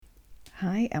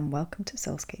Hi and welcome to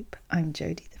Soulscape. I'm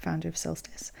Jodie, the founder of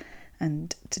Soulstice,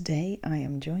 and today I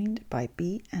am joined by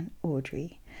Bea and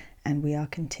Audree, and we are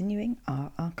continuing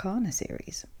our Arcana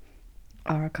series.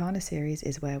 Our Arcana series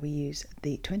is where we use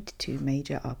the 22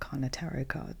 major Arcana tarot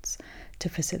cards to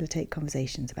facilitate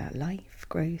conversations about life,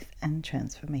 growth, and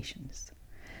transformations.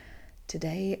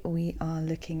 Today we are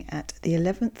looking at the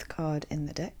 11th card in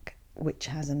the deck, which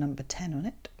has a number 10 on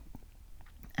it,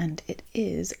 and it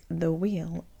is the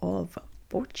Wheel of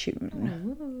Fortune.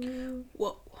 Ooh.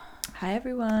 Whoa. Hi,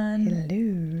 everyone.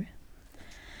 Hello.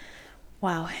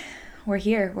 Wow. We're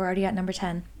here. We're already at number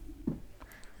 10.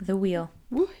 The Wheel.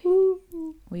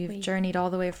 Woohoo! We've journeyed all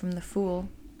the way from the Fool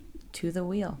to the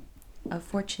Wheel of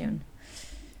Fortune.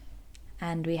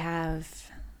 And we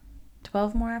have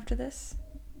 12 more after this?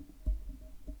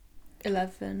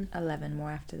 11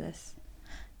 more after this.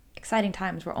 Exciting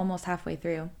times. We're almost halfway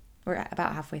through. We're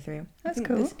about halfway through. That's I think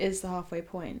cool. This is the halfway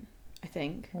point, I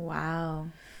think. Wow.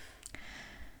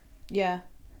 Yeah.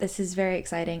 This is very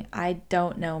exciting. I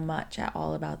don't know much at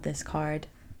all about this card.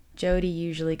 Jodie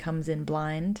usually comes in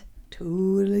blind.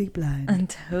 Totally blind. And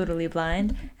totally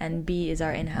blind. And Bea is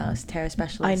our in-house tarot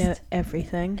specialist. I know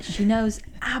everything. She knows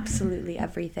absolutely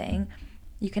everything.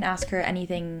 You can ask her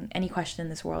anything, any question in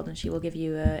this world, and she will give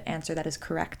you an answer that is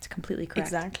correct, completely correct.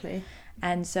 Exactly.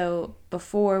 And so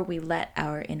before we let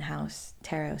our in-house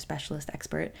tarot specialist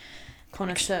expert,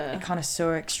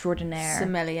 connoisseur extraordinaire,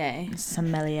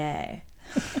 sommelier,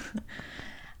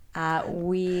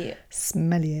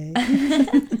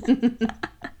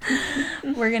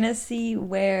 we're gonna see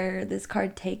where this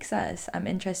card takes us. I'm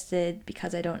interested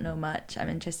because I don't know much. I'm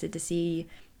interested to see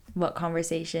what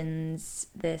conversations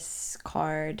this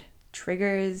card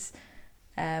triggers.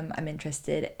 I'm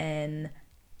interested in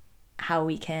how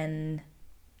we can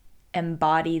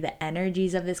embody the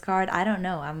energies of this card. I don't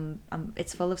know.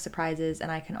 It's full of surprises,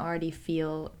 and I can already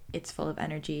feel it's full of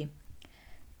energy.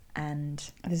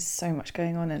 And There's so much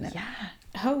going on in it. yeah.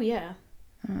 Oh, yeah.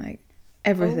 Like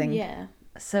everything. Oh, yeah.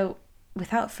 So,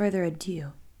 without further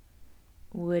ado,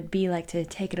 would Bea like to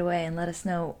take it away and let us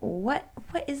know what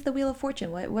is the Wheel of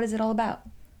Fortune? What is it all about?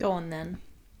 Go on then.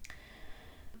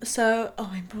 So,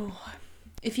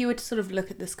 if you were to sort of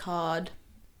look at this card,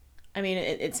 I mean,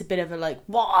 it's a bit of a like,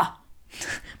 wah!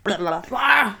 Blah, blah,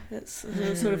 blah. It's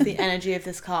sort of the energy of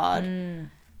this card.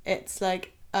 It's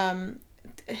like a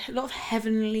lot of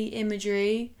heavenly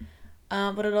imagery,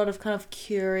 but a lot of kind of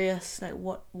curious, like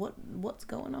what's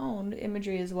going on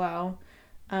imagery as well.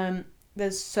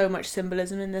 There's so much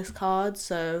symbolism in this card,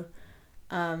 so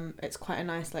it's quite a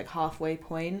nice like halfway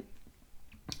point.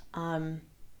 Poor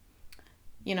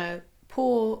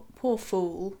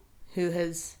Fool who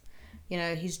has,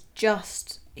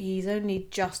 he's only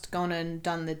just gone and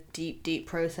done the deep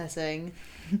processing,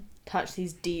 touched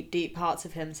these deep parts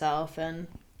of himself, and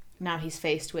now he's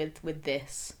faced with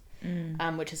this,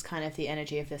 which is kind of the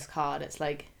energy of this card. It's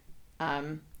like,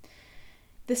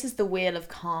 this is the wheel of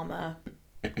karma,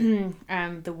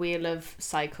 the wheel of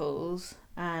cycles,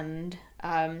 and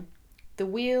the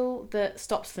wheel that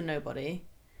stops for nobody.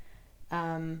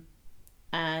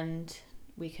 And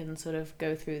we can sort of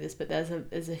go through this, but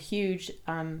there's a huge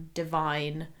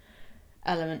divine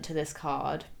element to this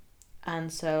card,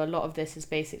 and so a lot of this is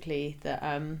basically that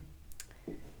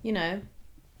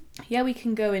we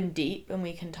can go in deep and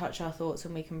we can touch our thoughts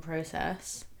and we can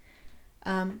process,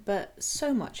 but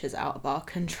so much is out of our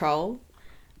control,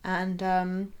 and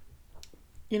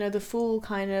the Fool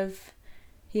kind of,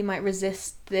 he might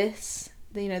resist this,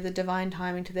 the divine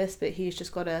timing to this, but he's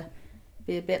just got to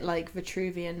be a bit like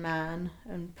Vitruvian Man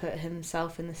and put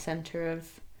himself in the center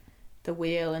of the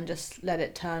wheel and just let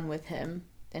it turn with him,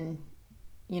 and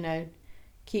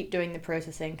keep doing the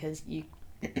processing, because you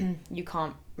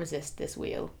can't resist this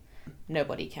wheel.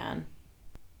 Nobody can.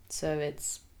 So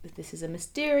this is a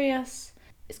mysterious,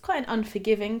 it's quite an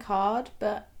unforgiving card,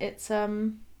 but it's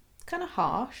kind of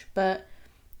harsh, but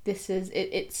this is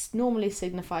it's normally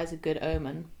signifies a good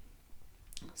omen.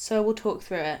 So we'll talk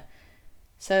through it.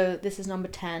 So this is number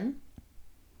 10.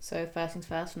 So first things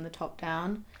first, from the top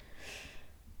down.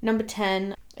 Number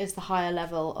 10 is the higher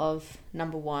level of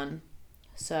number 1.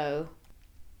 So,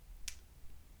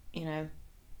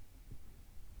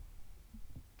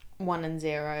 1 and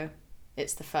 0,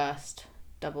 it's the first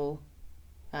double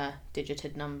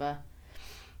digited number.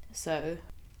 So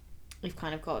you've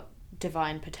kind of got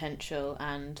divine potential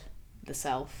and the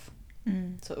self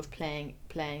sort of playing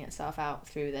itself out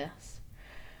through this.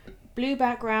 Blue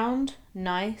background,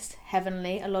 nice,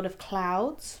 heavenly, a lot of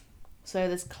clouds. So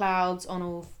there's clouds on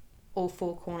all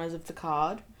four corners of the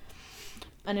card.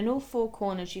 And in all four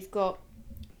corners we've got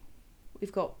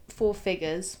 4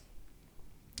 figures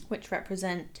which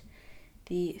represent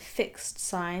the fixed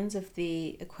signs of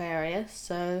the Aquarius.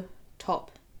 So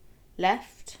top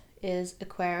left is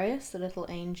Aquarius, the little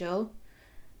angel.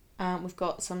 We've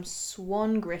got some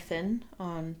swan griffin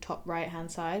on top right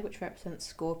hand side, which represents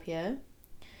Scorpio.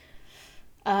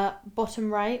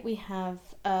 Bottom right we have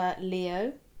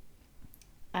Leo,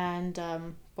 and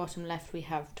bottom left we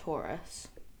have Taurus.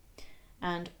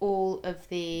 And all of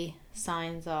the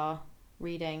signs are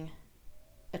reading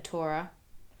a Torah,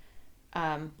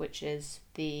 which is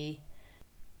the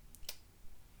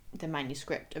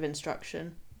manuscript of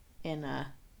instruction in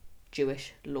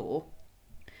Jewish law.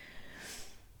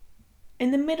 In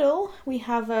the middle, we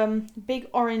have a big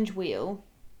orange wheel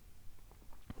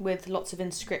with lots of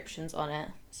inscriptions on it.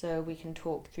 So we can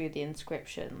talk through the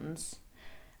inscriptions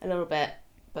a little bit.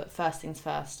 But first things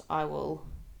first, I will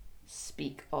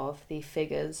speak of the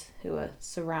figures who are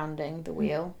surrounding the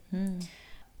wheel. Mm.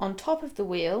 On top of the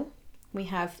wheel, we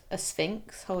have a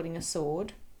sphinx holding a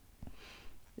sword.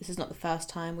 This is not the first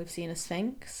time we've seen a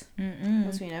sphinx.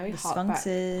 As we know, we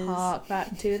hark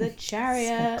back to the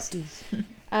chariot.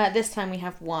 This time we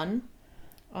have one.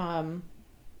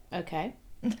 Okay.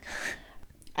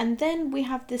 And then we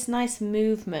have this nice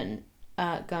movement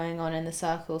going on in the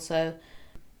circle. So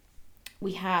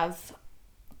we have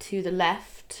to the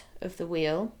left of the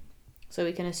wheel. So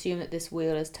we can assume that this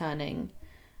wheel is turning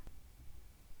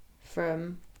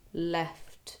from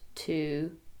left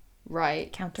to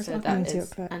right. So that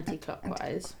is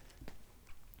anti-clockwise.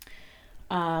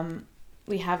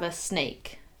 We have a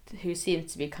snake who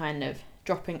seems to be kind of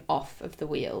dropping off of the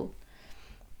wheel,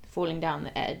 falling down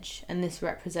the edge, and this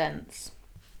represents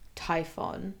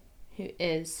Typhon, who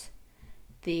is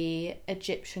the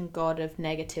Egyptian god of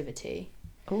negativity.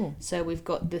 Oh. So we've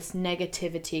got this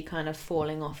negativity kind of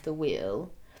falling off the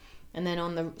wheel, and then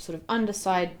on the sort of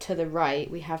underside to the right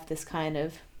we have this kind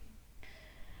of,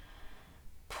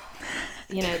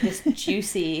 you know, this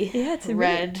juicy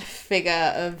red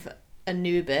figure of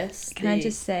Anubis. Can I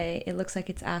just say, it looks like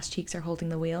its ass cheeks are holding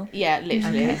the wheel? Yeah,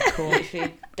 literally. Okay, cool.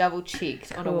 Literally double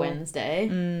cheeked on a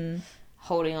Wednesday,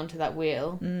 holding onto that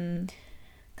wheel.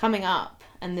 Coming up,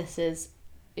 and this is,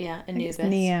 Anubis.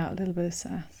 Knee out, a little bit of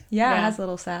sass. Yeah, it has a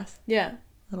little sass. Yeah.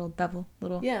 Little bevel.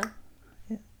 Yeah.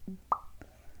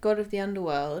 God of the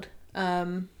underworld,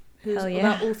 who's Hell yeah.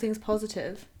 about all things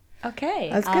positive.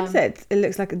 Okay. I was going to say, it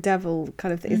looks like a devil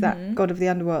kind of thing. Is that God of the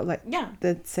underworld, like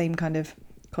the same kind of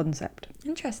concept?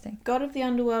 Interesting. God of the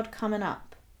underworld coming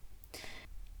up.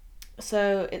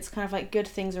 So it's kind of like good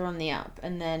things are on the up,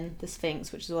 and then the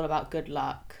Sphinx, which is all about good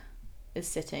luck, is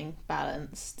sitting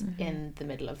balanced in the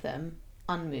middle of them,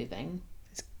 unmoving.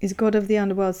 Is God of the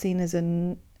underworld seen as a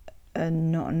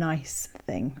not nice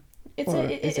thing?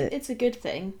 It's a good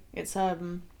thing. It's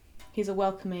he's a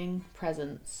welcoming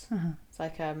presence. It's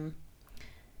like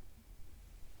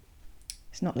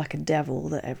it's not like a devil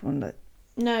that everyone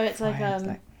no, it's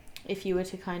like if you were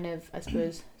to kind of, I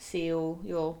suppose, see all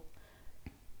your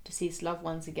deceased loved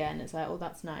ones again, it's like, oh,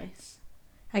 that's nice.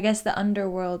 I guess the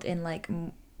underworld in like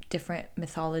different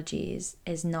mythologies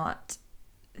is not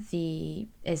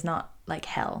like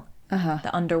hell.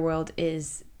 The underworld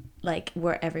is like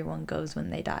where everyone goes when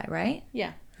they die, right?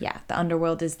 Yeah. Yeah, the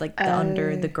underworld is like the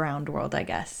under the ground world, I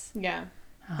guess. Yeah.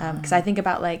 Because I think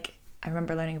about like, I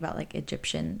remember learning about like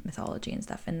Egyptian mythology and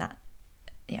stuff, and that,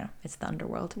 you know, it's the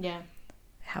underworld. Yeah.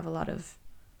 Have a lot of,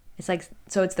 it's like,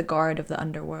 so it's the guard of the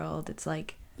underworld. It's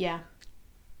like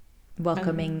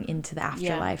welcoming into the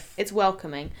afterlife. It's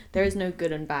welcoming. There is no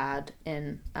good and bad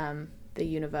in the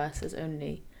universe. There's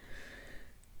only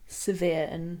severe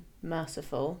and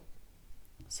merciful.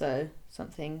 So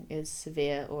something is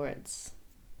severe or it's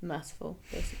merciful,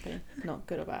 basically. Not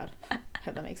good or bad.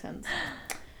 Hope that makes sense.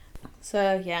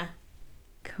 So yeah.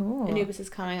 Cool. Anubis is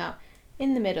coming up.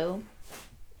 In the middle,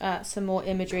 some more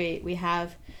imagery. We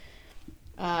have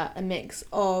a mix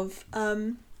of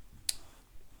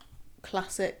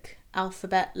classic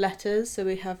alphabet letters. So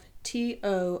we have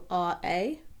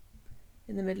T-O-R-A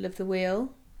in the middle of the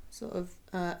wheel, sort of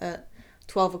at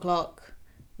 12 o'clock,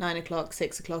 9 o'clock,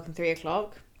 6 o'clock and 3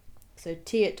 o'clock. So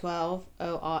T at 12,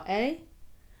 O-R-A,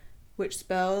 which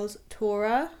spells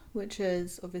Torah, which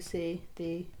is obviously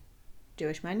the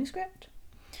Jewish manuscript.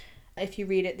 If you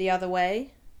read it the other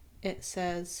way, it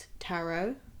says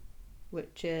tarot,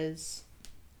 which is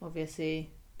obviously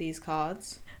these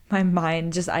cards. My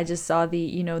mind I just saw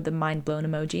the mind blown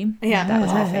emoji. Yeah, that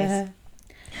was my face.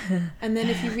 And then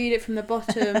if you read it from the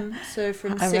bottom, so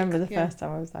from I remember the first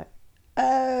time I was like,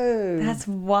 oh, that's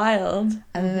wild.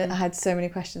 And then I had so many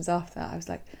questions after that. I was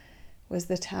like, was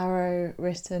the tarot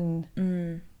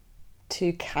written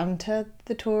to counter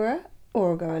the Torah,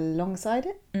 or go alongside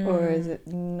it, or is it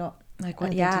not like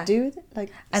what? anything to do with it?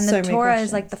 Like, and so the many Torah is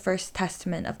questions. like the first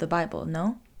testament of the Bible.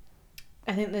 No.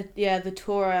 I think that the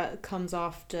Torah comes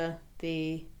after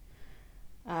the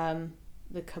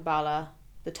Kabbalah,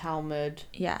 the Talmud,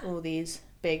 all these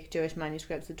big Jewish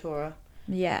manuscripts. The Torah,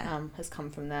 has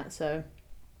come from that. So,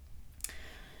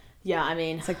 yeah, I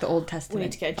mean, it's like the Old Testament. We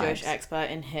need to get a Jewish expert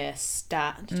in here,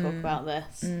 stat, to talk about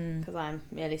this, because I'm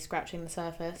merely scratching the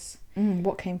surface.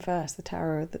 What came first, the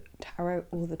tarot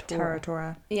or the Torah?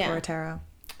 Torah. Yeah. Tarot.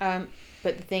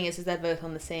 But the thing is they're both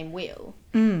on the same wheel,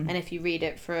 and if you read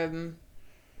it from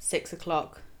 6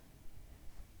 o'clock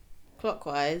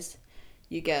clockwise,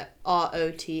 you get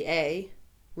ROTA,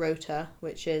 rota,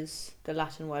 which is the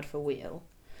Latin word for wheel.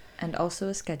 And also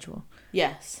a schedule.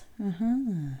 Yes.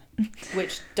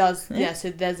 Which does, so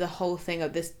there's a whole thing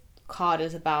of this card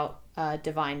is about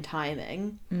divine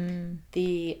timing.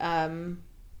 The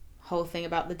whole thing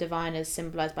about the divine is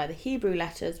symbolized by the Hebrew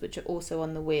letters, which are also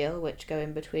on the wheel, which go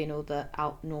in between all the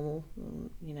normal,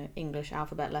 English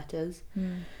alphabet letters.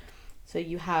 So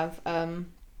you have the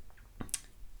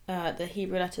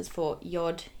Hebrew letters for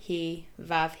Yod, He,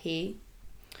 Vav, He,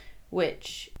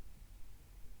 which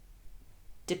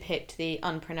depict the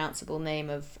unpronounceable name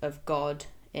of God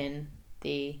in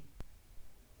the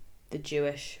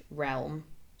Jewish realm.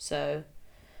 So,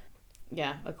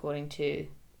 yeah, according to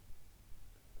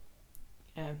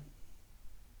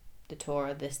the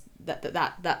Torah,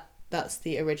 that's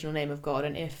the original name of God,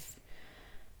 and if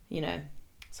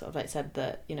sort of like said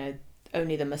that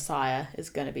only the Messiah is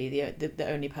going to be the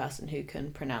only person who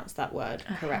can pronounce that word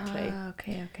correctly.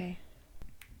 Okay.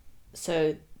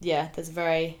 So yeah, there's a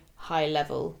very high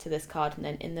level to this card, and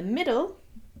then in the middle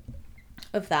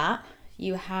of that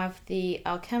you have the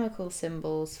alchemical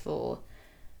symbols for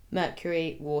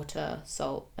mercury, water,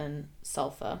 salt, and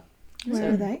sulfur.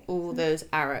 Where are they? All those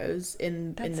arrows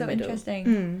in the middle. That's so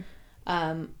interesting.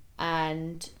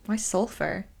 And why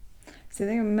sulfur? So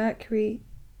they are mercury,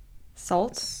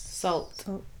 salt,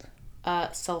 sulfur,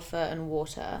 and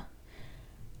water,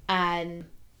 and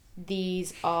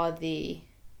these are the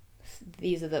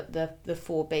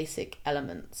four basic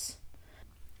elements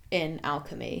in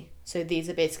alchemy. So these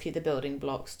are basically the building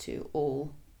blocks to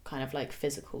all kind of like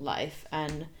physical life,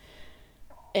 and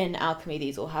in alchemy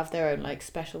these all have their own like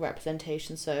special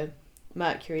representation. So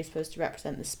mercury is supposed to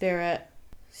represent the spirit,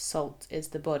 salt is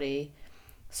the body,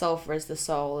 sulfur is the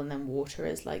soul, and then water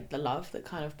is like the love that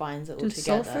kind of binds it all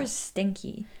together. Sulfur's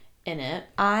stinky in it.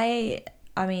 I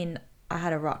mean I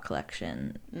had a rock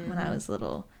collection when I was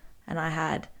little, and I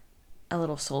had a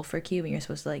little sulfur cube, and you're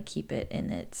supposed to like keep it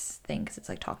in its thing because it's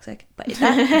like toxic, but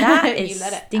that is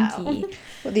stinky.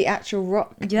 Well, the actual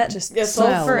rock just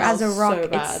sulfur as a rock, so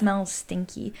it smells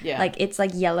stinky. Yeah, like it's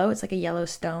like yellow, it's like a yellow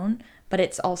stone, but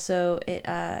it's also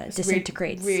it's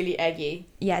disintegrates. Really eggy.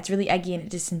 Yeah, it's really eggy and it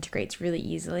disintegrates really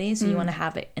easily, so you want to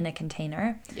have it in a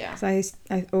container. Yeah, so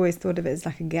I always thought of it as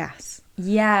like a gas.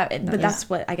 Yeah, but that's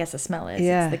what I guess the smell is.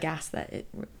 Yeah. It's the gas that it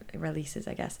releases,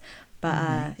 I guess.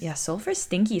 But yeah, sulfur's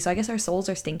stinky, so I guess our souls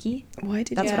are stinky. Why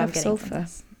did that's you what I'm have getting sulfur?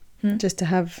 Just to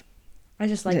have. I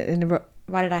just like.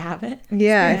 Why did I have it?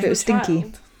 Yeah, if it was stinky.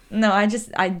 Child. No,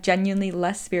 I genuinely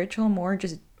less spiritual, more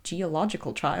just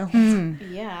geological child.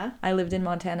 Yeah. I lived in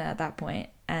Montana at that point,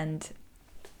 and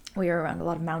we were around a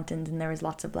lot of mountains, and there was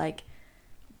lots of like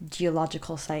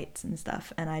geological sites and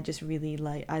stuff, and I just really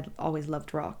I always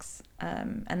loved rocks,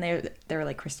 and there were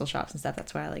like crystal shops and stuff.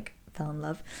 That's why I like fell in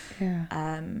love.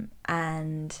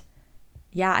 And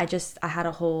yeah, I had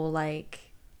a whole like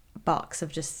box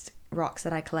of just rocks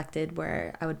that I collected,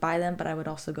 where I would buy them, but I would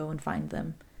also go and find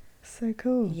them. So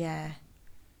cool. Yeah,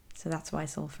 so that's why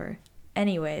sulfur.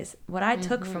 Anyways, what I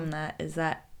took from that is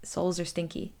that souls are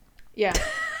stinky. Yeah.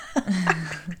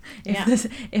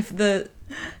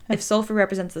 If sulfur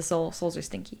represents the soul, souls are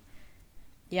stinky.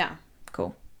 Yeah.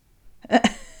 Cool.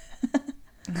 That's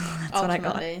Ultimately, what I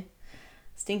got.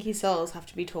 Stinky souls have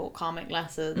to be taught karmic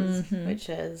lessons, which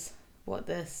is what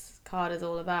this card is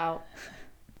all about.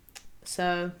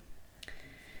 So,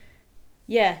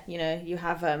 yeah, you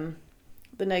have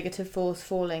the negative force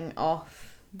falling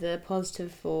off, the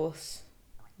positive force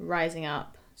rising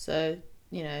up. So,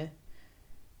 the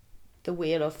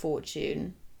wheel of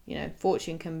fortune,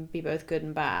 fortune can be both good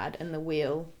and bad, and the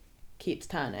wheel keeps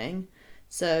turning.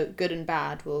 So good and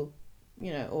bad will,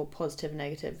 or positive,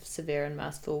 negative, severe and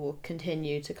merciful will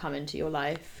continue to come into your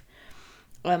life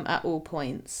at all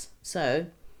points. So,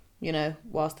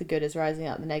 whilst the good is rising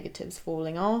up, the negative's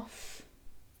falling off,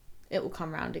 it will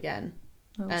come round again.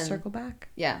 It'll circle back.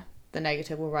 Yeah, the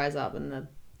negative will rise up and the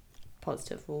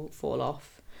positive will fall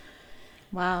off.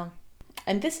 Wow.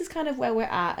 And this is kind of where we're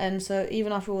at. And so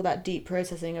even after all that deep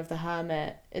processing of the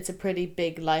Hermit, it's a pretty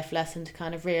big life lesson to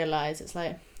kind of realize it's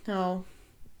like, oh,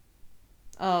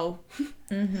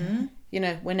 Mm-hmm. you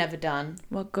know, we're never done.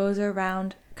 What goes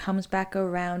around comes back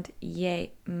around.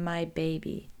 Yay, my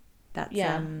baby. That's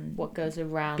what goes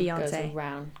around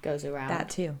Beyonce. goes around. That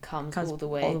too. Comes all the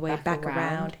way back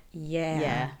around.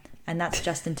 Yeah. And that's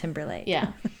Justin Timberlake.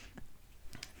 Yeah.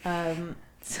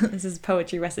 So this is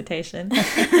poetry recitation.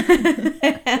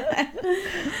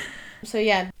 So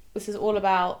yeah, this is all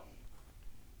about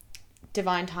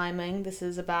divine timing. This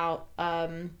is about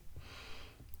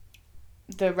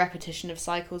the repetition of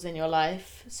cycles in your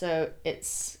life. So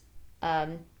it's a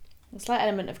slight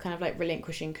element of kind of like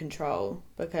relinquishing control,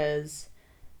 because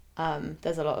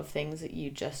there's a lot of things that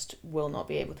you just will not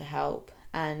be able to help,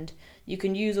 and you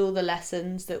can use all the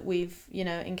lessons that we've, you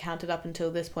know, encountered up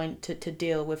until this point to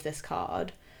deal with this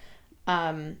card.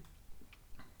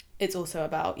 It's also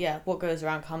about, what goes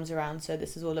around comes around. So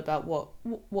this is all about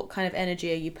what kind of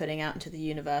energy are you putting out into the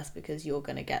universe, because you're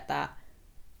going to get that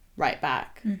right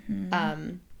back.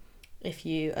 Mm-hmm. If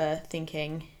you are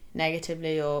thinking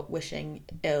negatively or wishing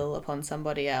ill upon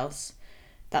somebody else,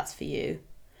 that's for you.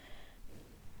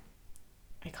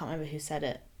 I can't remember who said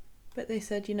it, but they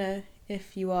said, you know,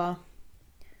 if you are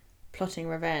plotting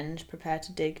revenge, prepare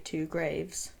to dig 2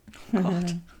 graves.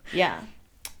 God. Yeah.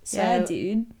 So, yeah,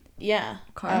 dude. Yeah.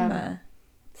 Karma.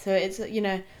 So it's, you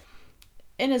know,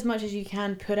 in as much as you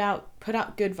can put out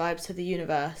good vibes to the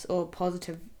universe, or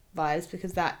positive vibes,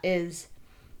 because that is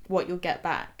what you'll get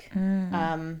back.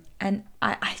 And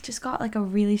I just got like a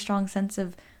really strong sense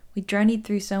of, we journeyed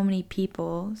through so many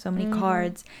people, so many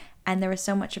cards, and there was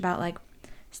so much about like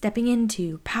stepping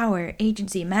into power,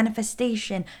 agency,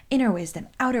 manifestation, inner wisdom,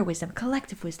 outer wisdom,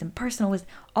 collective wisdom, personal wisdom,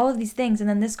 all of these things. And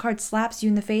then this card slaps you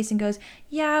in the face and goes,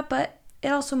 yeah, but it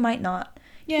also might not.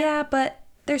 Yeah, but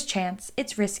there's chance.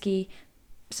 It's risky.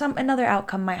 Another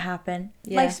outcome might happen.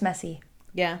 Yeah. Life's messy.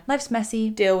 Yeah. Life's messy.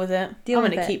 Deal with it. I'm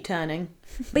going to keep turning.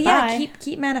 But yeah,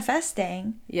 keep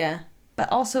manifesting. Yeah.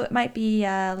 But also it might be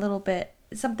a little bit,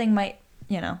 something might,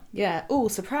 you know. Yeah. Oh,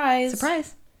 surprise.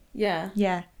 Surprise. Yeah.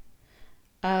 Yeah.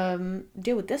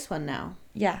 Deal with this one now.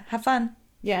 Yeah. Have fun.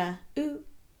 Yeah. Ooh.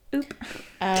 Oop.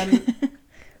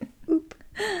 Oop.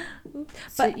 So,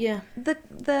 But yeah.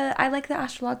 The I like the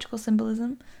astrological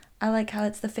symbolism. I like how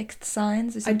it's the fixed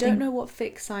signs. I don't know what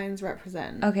fixed signs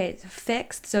represent. Okay, so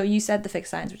fixed. So you said the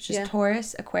fixed signs, which is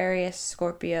Taurus, Aquarius,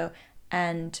 Scorpio,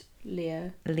 and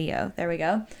Leo. There we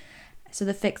go. So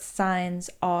the fixed signs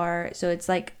are, so it's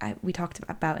like we talked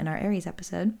about in our Aries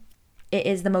episode. It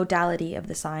is the modality of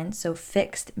the signs. So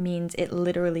fixed means it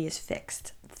literally is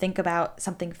fixed. Think about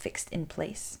something fixed in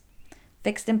place.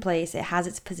 Fixed in place, it has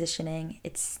its positioning,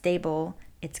 it's stable,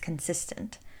 it's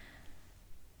consistent.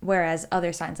 Whereas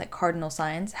other signs like cardinal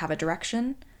signs have a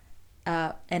direction,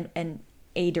 and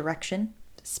a direction,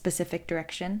 specific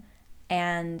direction,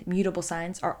 and mutable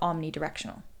signs are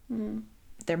omnidirectional.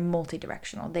 They're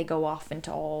multidirectional. They go off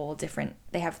into all different,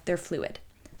 they're fluid.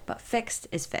 But fixed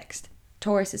is fixed.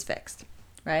 Taurus is fixed,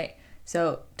 right?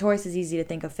 So Taurus is easy to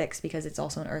think of fixed because it's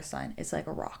also an earth sign. It's like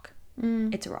a rock.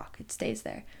 It's a rock. It stays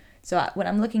there. So when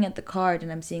I'm looking at the card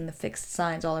and I'm seeing the fixed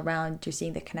signs all around, you're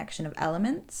seeing the connection of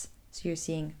elements. So you're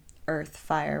seeing earth,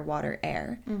 fire, water,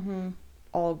 air,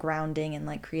 all grounding and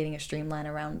like creating a streamline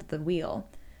around the wheel.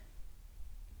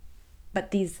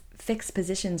 But these fixed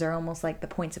positions are almost like the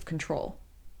points of control.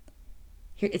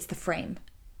 Here, it's the frame.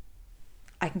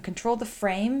 I can control the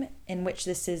frame in which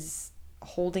this is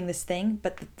holding this thing,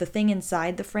 but the thing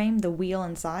inside the frame, the wheel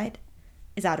inside,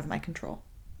 is out of my control.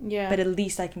 Yeah. But at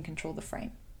least I can control the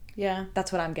frame. Yeah.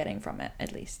 That's what I'm getting from it,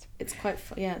 at least. It's quite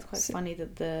funny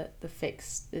that the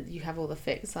fixed, that you have all the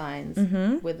fixed signs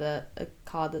with a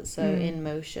card that's so in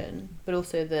motion, but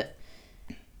also that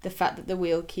the fact that the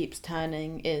wheel keeps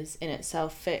turning is in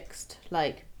itself fixed.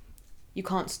 Like, you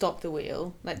can't stop the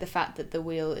wheel. Like, the fact that the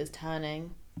wheel is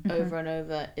turning over and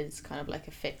over is kind of like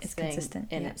a fixed thing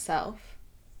consistent, in itself.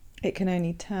 It can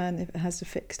only turn if it has a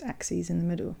fixed axis in the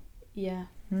middle. Yeah.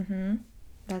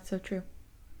 That's so true.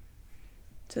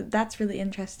 So that's really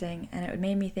interesting, and it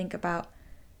made me think about,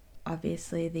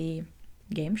 obviously, the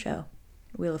game show,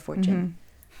 Wheel of Fortune.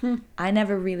 I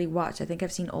never really watched. I think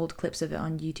I've seen old clips of it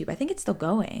on YouTube. I think it's still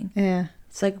going. Yeah.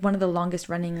 It's like one of the longest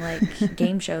running like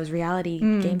game shows, reality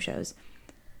game shows.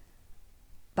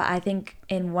 But I think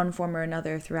in one form or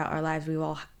another throughout our lives, we've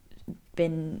all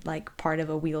been like part of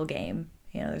a wheel game.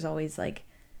 You know, there's always like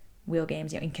wheel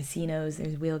games. You know, in casinos,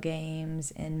 there's wheel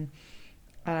games, and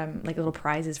like little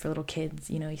prizes for little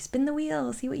kids. You know, you spin the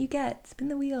wheel, see what you get. Spin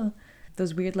the wheel.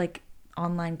 Those weird like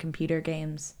online computer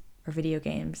games or video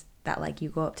games that like you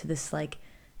go up to this like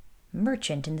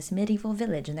merchant in this medieval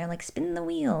village and they're like spin the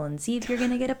wheel and see if you're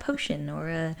gonna get a potion or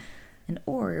an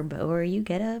orb or you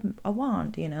get a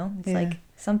wand, you know. It's like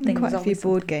something. Quite a few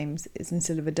board something. Games, it's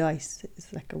instead of a dice,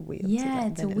 it's like a wheel. Yeah,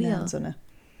 it's a wheel.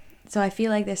 So I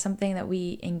feel like there's something that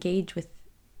we engage with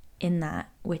in that,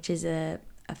 which is a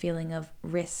feeling of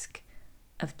risk,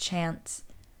 of chance.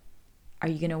 Are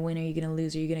you going to win? Are you going to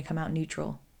lose? Are you going to come out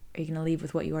neutral? Are you going to leave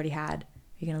with what you already had?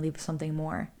 Are you going to leave with something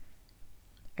more?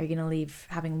 Are you going to leave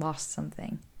having lost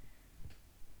something?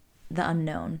 The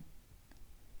unknown.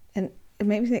 And it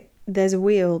makes me think, there's a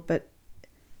wheel, but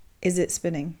is it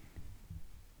spinning?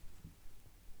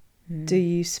 Do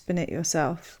you spin it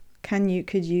yourself?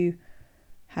 Could you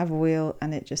have a wheel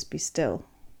and it just be still?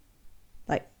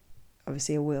 Like,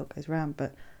 obviously a wheel goes round,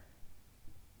 but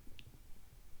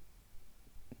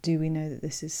do we know that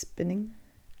this is spinning?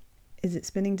 Is it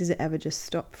spinning? Does it ever just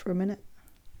stop for a minute?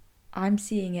 I'm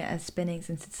seeing it as spinning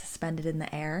since it's suspended in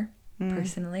the air,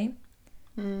 personally.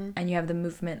 And you have the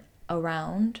movement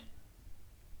around.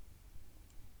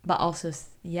 But also,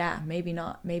 yeah, maybe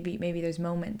not. Maybe there's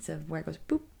moments of where it goes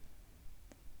boop.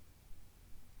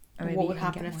 What would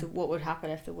happen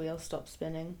if the wheel stopped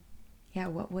spinning? Yeah,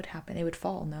 what would happen? It would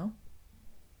fall, no?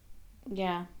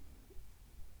 Yeah.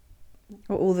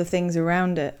 Or all the things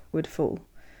around it would fall.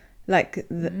 Like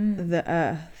the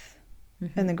earth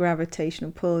and the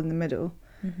gravitational pull in the middle.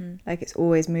 Like it's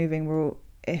always moving.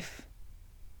 If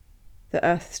the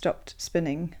earth stopped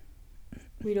spinning,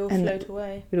 we'd all float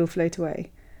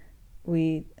away.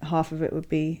 Half of it would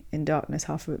be in darkness,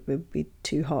 half of it would be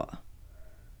too hot.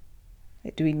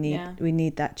 Like, we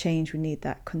need that change, we need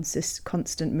that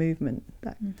constant movement,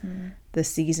 that the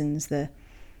seasons, the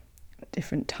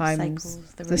different times,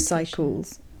 cycles, the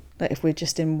cycles. Like if we're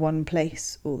just in one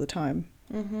place all the time.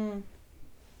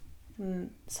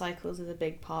 Cycles is a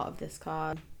big part of this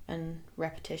card, and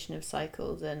repetition of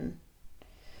cycles, and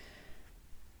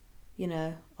you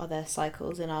know, are there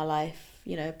cycles in our life,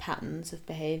 you know, patterns of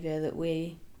behaviour that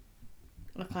we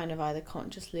are kind of either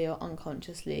consciously or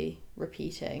unconsciously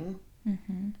repeating?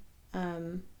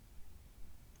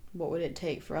 What would it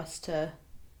take for us to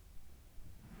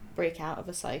break out of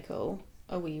a cycle?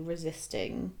 Are we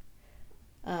resisting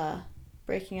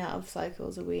breaking out of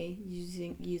cycles? Are we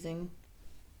using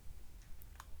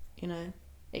you know,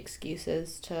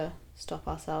 excuses to stop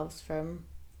ourselves from,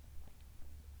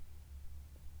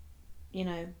 you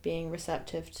know, being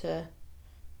receptive to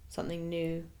something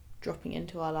new dropping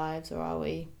into our lives? Or are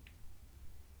we,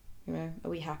 you know,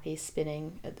 are we happy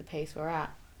spinning at the pace we're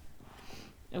at?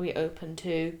 Are we open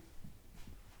to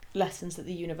lessons that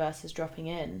the universe is dropping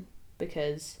in?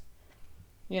 Because,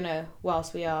 you know,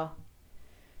 whilst we are,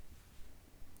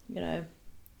 you know,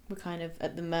 we're kind of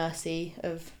at the mercy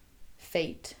of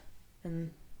fate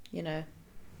and, you know,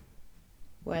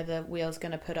 where the wheel's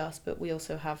going to put us, but we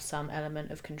also have some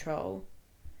element of control,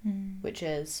 which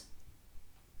is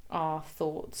our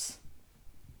thoughts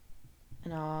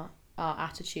and our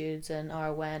attitudes and our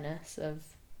awareness of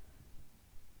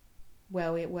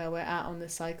where we're at on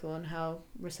this cycle and how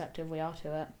receptive we are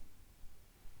to it.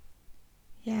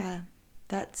 Yeah,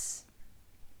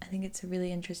 I think it's a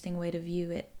really interesting way to view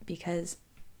it, because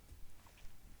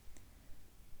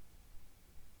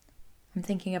I'm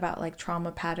thinking about like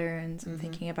trauma patterns, I'm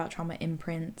thinking about trauma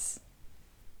imprints,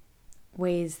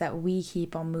 ways that we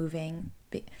keep on moving.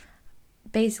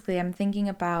 Basically, I'm thinking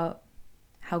about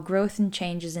how growth and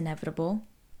change is inevitable.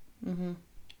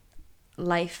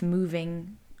 Life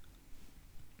moving,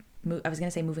 I was going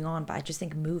to say moving on, but I just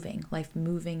think life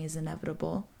moving is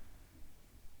inevitable.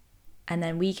 And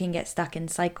then we can get stuck in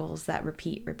cycles that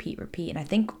repeat. And I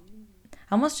think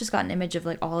I almost just got an image of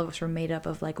like all of us were made up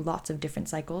of like lots of different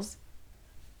cycles,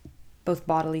 both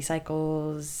bodily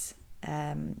cycles,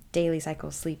 daily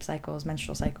cycles, sleep cycles,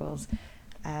 menstrual cycles,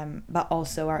 but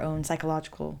also our own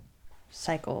psychological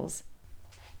cycles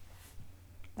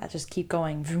that just keep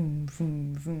going, vroom,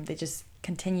 vroom, vroom. They just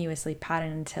continuously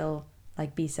pattern until,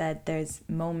 like Bea said, there's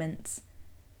moments.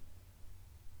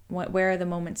 Where are the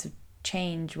moments of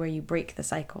change where you break the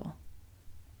cycle,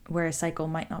 where a cycle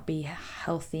might not be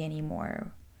healthy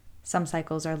anymore? Some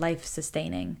cycles are life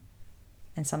sustaining,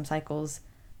 and some cycles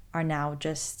are now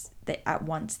just at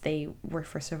once they were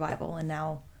for survival, and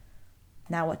now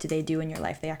what do they do in your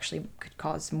life? They actually could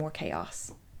cause more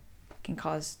chaos, can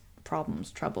cause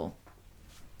problems, trouble.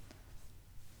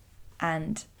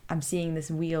 And I'm seeing this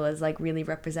wheel as like really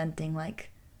representing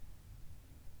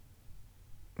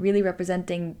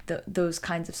those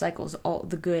kinds of cycles, all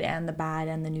the good and the bad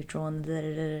and the neutral and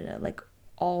the like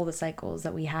all the cycles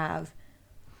that we have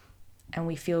and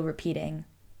we feel repeating.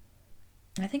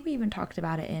 I think we even talked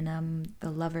about it in the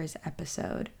lovers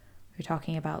episode. We were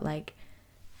talking about like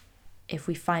if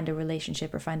we find a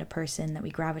relationship or find a person that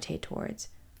we gravitate towards,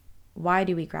 why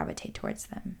do we gravitate towards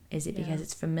them? Is it because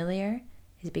it's familiar?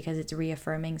 Is it because it's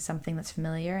reaffirming something that's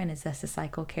familiar? And is this a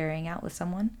cycle carrying out with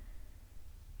someone?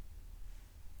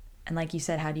 And like you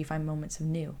said, how do you find moments of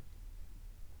new?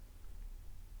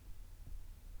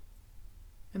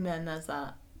 And then there's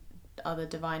that other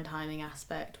divine timing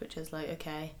aspect, which is like,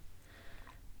 okay,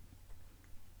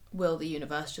 will the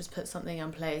universe just put something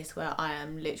in place where I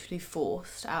am literally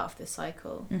forced out of this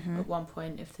cycle? At one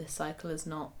point, if this cycle is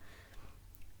not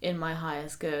in my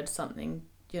highest good, something,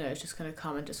 is just going to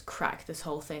come and just crack this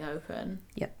whole thing open.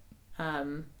 Yep.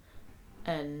 And,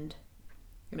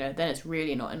 then it's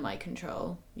really not in my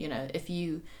control.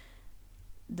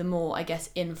 The more, I guess,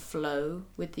 in flow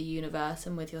with the universe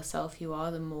and with yourself you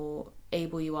are, the more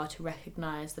able you are to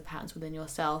recognize the patterns within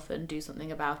yourself and do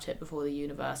something about it before the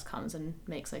universe comes and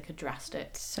makes like a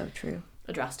drastic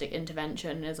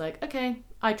intervention. And is like, okay,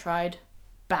 I tried,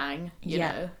 bang, you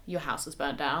know, your house is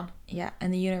burnt down. Yeah,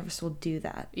 and the universe will do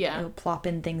that. Yeah. It'll plop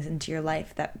in things into your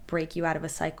life that break you out of a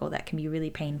cycle that can be really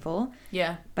painful.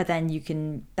 Yeah. But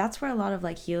then that's where a lot of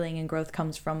like healing and growth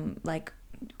comes from, like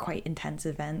quite intense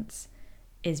events,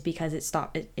 is because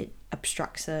it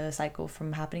obstructs a cycle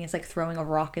from happening. It's like throwing a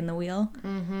rock in the wheel.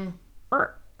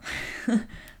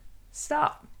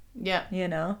 Stop.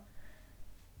 Yeah.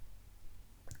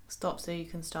 Stop so you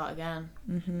can start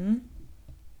again.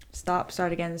 Stop,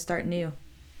 start again, and start new.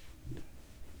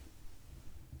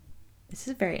 This is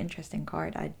a very interesting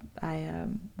card. I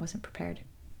wasn't prepared.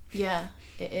 Yeah,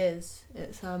 it is.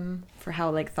 It's for how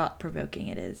like thought-provoking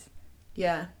it is.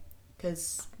 Yeah,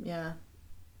 because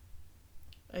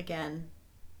again,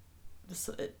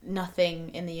 nothing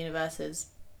in the universe is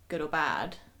good or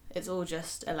bad. It's all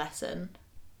just a lesson.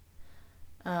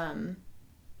 And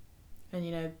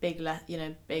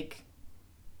big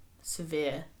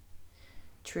severe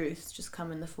truths just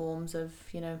come in the forms of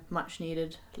much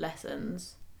needed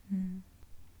lessons.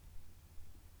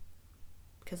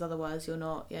 Because otherwise you're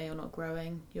not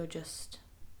growing. You're just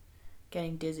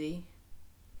getting dizzy.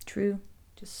 True.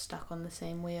 Just stuck on the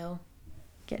same wheel.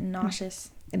 Getting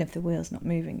nauseous. And if the wheel's not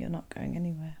moving, you're not going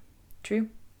anywhere. True. You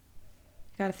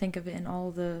got to think of it in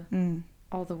all the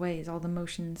ways, all the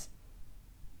motions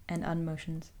and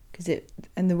unmotions. I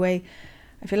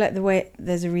feel like the way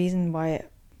there's a reason why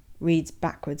it reads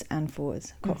backwards and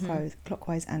forwards,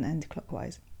 clockwise and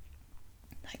anti-clockwise.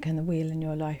 Like in the wheel in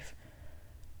your life,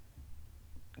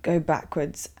 go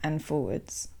backwards and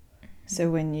forwards. So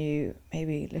when you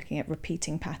maybe looking at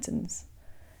repeating patterns,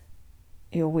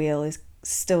 your wheel is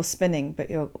still spinning, but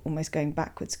you're almost going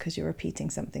backwards because you're repeating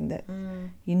something that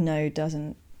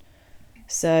doesn't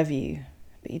serve you,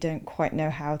 but you don't quite know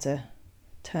how to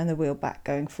turn the wheel back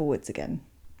going forwards again.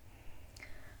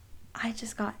 I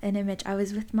just got an image. I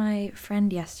was with my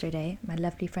friend yesterday, my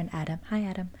lovely friend Adam. Hi,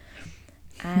 Adam.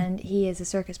 And he is a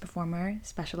circus performer,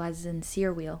 specializes in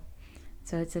seer wheel.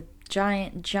 So it's a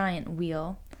giant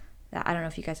wheel that, I don't know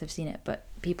if you guys have seen it, but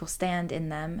people stand in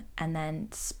them and then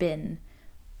spin.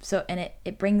 So, and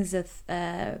it brings us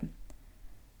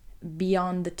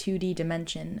beyond the 2D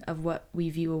dimension of what we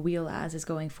view a wheel as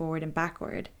going forward and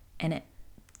backward. And it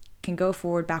can go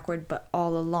forward, backward, but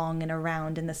all along and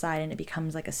around in the side, and it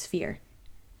becomes like a sphere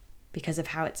because of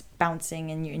how it's bouncing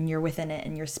and you're within it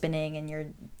and you're spinning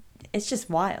and it's just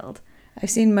wild. I've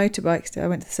seen motorbikes too. I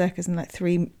went to the circus and like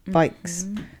 3 bikes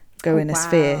go in a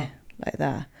sphere like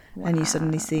that. Wow. And you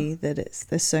suddenly see that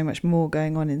there's so much more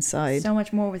going on inside. So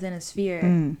much more within a sphere.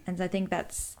 And I think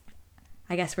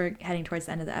I guess we're heading towards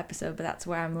the end of the episode, but that's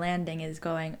where I'm landing, is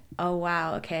going, oh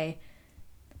wow, okay,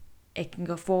 it can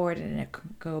go forward and it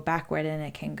can go backward and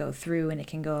it can go through and it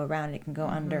can go around and it can go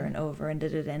under and over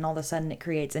and all of a sudden it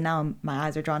creates, and now my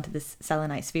eyes are drawn to this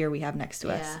selenite sphere we have next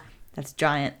to us. That's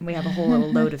giant. We have a whole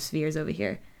little load of spheres over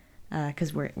here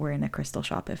because we're in a crystal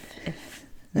shop if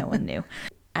no one knew.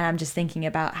 And I'm just thinking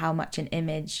about how much an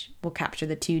image will capture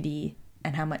the 2D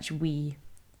and how much we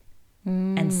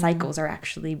and cycles are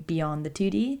actually beyond the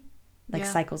 2D. Like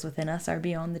cycles within us are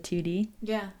beyond the 2D.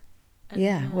 Yeah.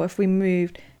 What if we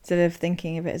moved, instead of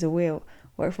thinking of it as a wheel,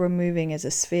 what if we're moving as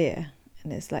a sphere?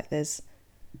 And it's like there's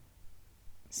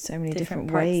so many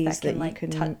different ways that you can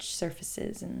touch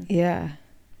surfaces and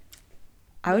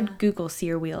I would Google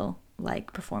seer wheel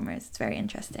like performers. It's very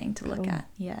interesting to look at.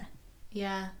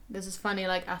 Yeah, there's this funny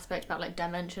like aspect about like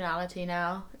dimensionality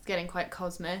now. It's getting quite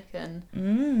cosmic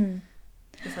and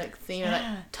it's like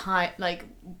like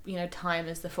time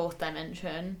is the 4th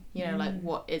dimension. Like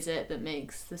what is it that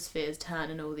makes the spheres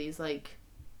turn in all these like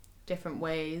different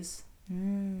ways?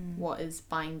 What is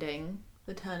binding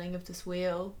the turning of this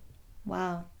wheel.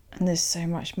 Wow. And there's so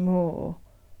much more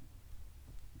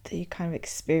that you kind of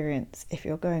experience if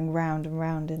you're going round and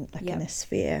round in in a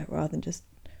sphere rather than just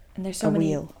and there's so many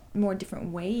wheel. More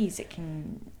different ways it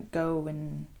can go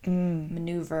and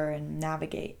maneuver and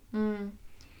navigate.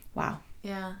 Wow.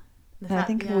 Yeah. And I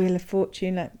think of Wheel of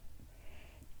Fortune, like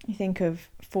you think of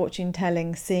fortune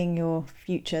telling, seeing your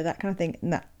future, that kind of thing,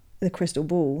 and that the crystal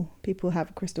ball. People have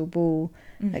a crystal ball.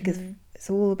 Like it's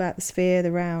all about the sphere,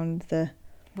 the round, the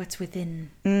what's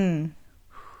within.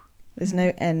 There's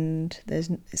no end.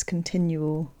 It's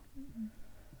continual.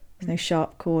 There's no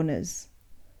sharp corners.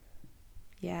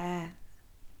 Yeah.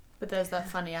 But there's that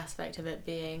funny aspect of it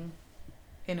being,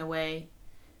 in a way,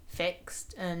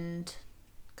 fixed and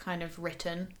kind of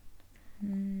written.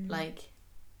 Like,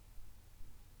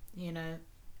 you know,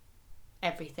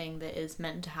 everything that is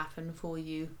meant to happen for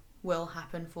you will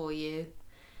happen for you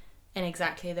in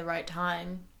exactly the right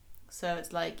time. So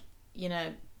it's like, you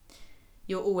know,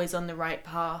 you're always on the right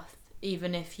path,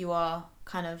 even if you are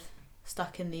kind of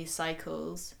stuck in these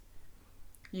cycles.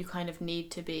 You kind of need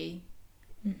to be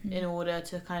in order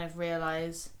to kind of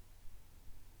realize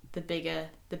the bigger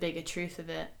truth of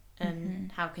it.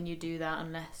 And how can you do that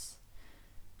unless,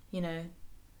 you know,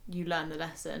 you learn the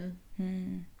lesson?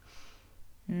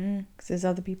 Because there's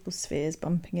other people's spheres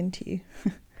bumping into you.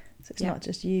 So it's not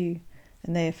just you,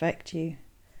 and they affect you.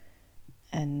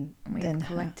 And we then have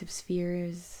collective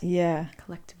spheres,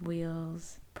 collective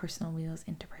wheels, personal wheels,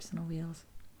 interpersonal wheels.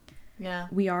 Yeah.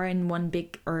 We are in one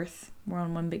big earth. We're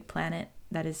on one big planet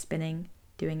that is spinning,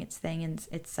 doing its thing and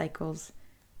its cycles.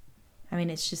 I mean,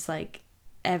 it's just like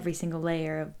every single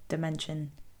layer of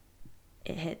dimension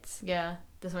it hits. Yeah.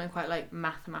 There's something quite like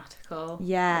mathematical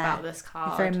about this card.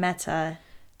 It's very meta.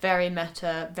 Very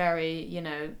meta, very, you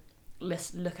know,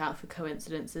 look out for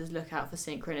coincidences, look out for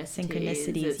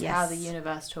synchronicities. It's how the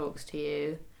universe talks to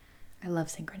you. I love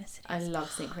synchronicities. I love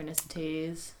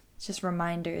synchronicities. It's just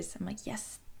reminders. I'm like,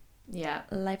 yes. Yeah.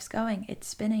 Life's going. It's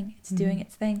spinning. It's doing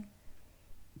its thing.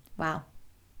 Wow.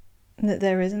 That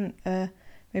there isn't, made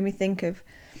me think of,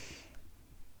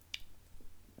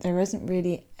 there isn't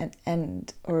really an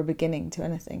end or a beginning to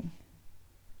anything.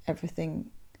 Everything,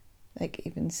 like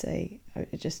even say, I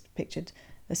just pictured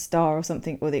a star or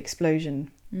something, or the explosion.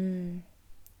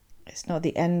 It's not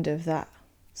the end of that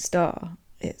star.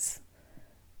 It's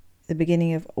the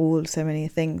beginning of so many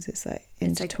things. It's like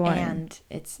intertwined.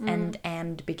 It's end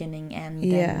and beginning and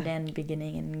end and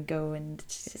beginning and go, and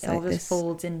it all just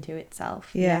folds into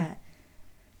itself. Yeah.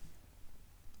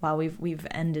 Wow, we've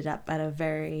ended up at a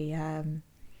very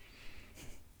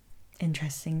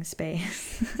interesting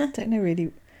space. I don't know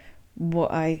really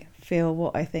what I feel,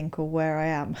 what I think, or where I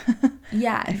am.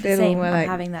 Yeah, I feel same. I'm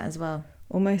having that as well.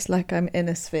 Almost like I'm in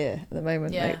a sphere at the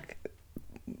moment, like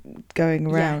going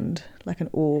around like an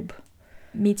orb.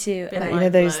 Me too. Like, you know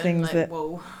those things like, that,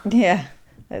 whoa.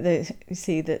 like those, you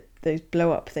see that those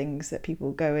blow up things that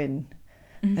people go in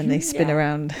and they spin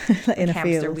around like in a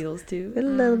hamster field. wheels too. A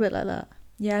little bit like that.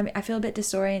 Yeah, I mean, I feel a bit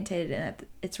disorientated, and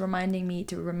it's reminding me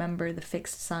to remember the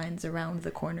fixed signs around the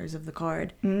corners of the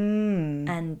card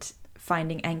and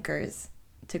finding anchors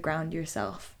to ground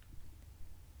yourself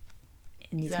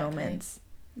in these moments.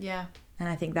 Yeah. And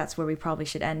I think that's where we probably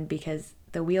should end, because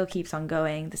the wheel keeps on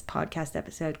going. This podcast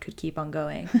episode could keep on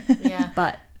going. Yeah.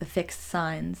 But the fixed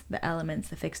signs,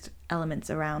 the fixed elements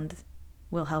around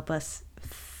will help us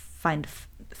find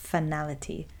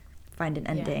finality, find an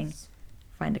ending,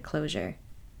 find a closure.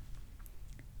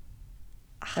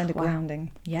 Find a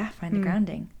grounding. Yeah, find a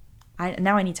grounding.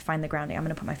 Now I need to find the grounding. I'm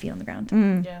going to put my feet on the ground.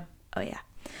 Yeah. Oh, yeah.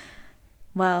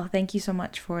 Well, thank you so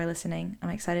much for listening. I'm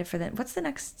excited for that. What's the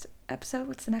next episode?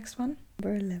 What's the next one?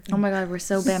 Number 11. Oh my God, we're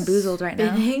so bamboozled right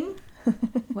now. Spinning?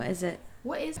 What is it?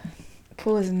 What is...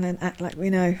 Pause and then act like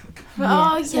we know.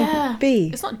 Oh, So yeah.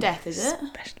 B. It's not death, is it?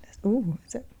 Specialist. Ooh,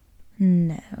 is it?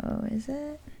 No, is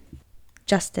it?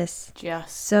 Justice.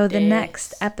 Justice. So the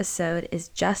next episode is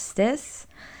Justice.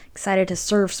 Excited to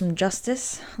serve some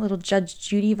justice. A little Judge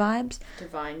Judy vibes.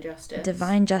 Divine justice.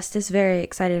 Divine justice. Very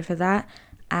excited for that.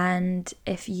 And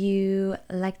if you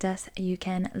liked us, you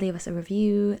can leave us a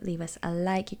review, leave us a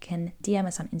like. You can DM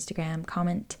us on Instagram,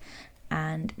 comment,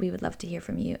 and we would love to hear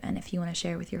from you. And if you want to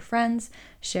share with your friends,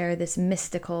 share this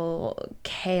mystical,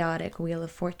 chaotic Wheel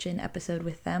of Fortune episode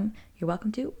with them, you're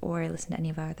welcome to, or listen to any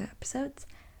of our other episodes.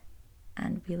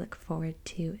 And we look forward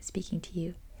to speaking to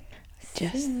you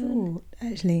soon.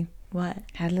 Actually, What?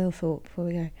 had a little thought before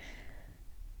we go.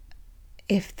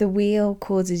 If the wheel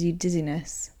causes you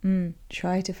dizziness,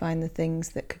 try to find the things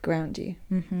that could ground you.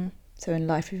 Mm-hmm. So in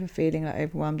life, if you're feeling like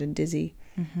overwhelmed and dizzy,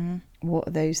 what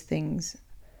are those things,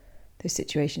 those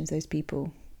situations, those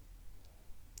people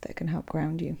that can help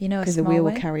ground you. You know, a because the small wheel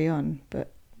way? will carry on,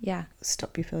 but Yeah.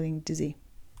 stop you feeling dizzy.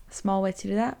 A small way to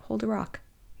do that, hold a rock.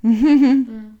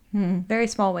 Mm. Very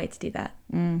small way to do that.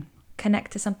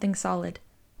 Connect to something solid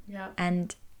Yeah.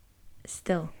 and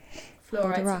still. Hold a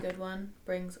Fluorite's a rock. good one.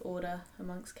 Brings order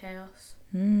amongst chaos.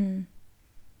 I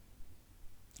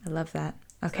love that.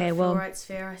 Okay, that well, fluorite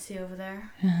sphere I see over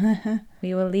there.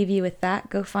 we will leave you with that.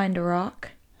 Go find a rock.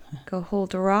 Go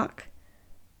hold a rock.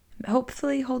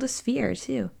 Hopefully hold a sphere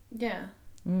too. Yeah.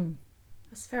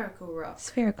 A spherical rock.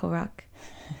 Spherical rock.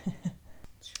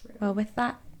 True. Well, with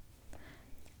that,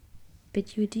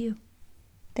 bid you adieu.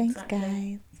 Thanks, Exactly.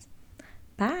 guys.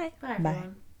 Bye. Bye, Bye.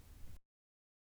 everyone.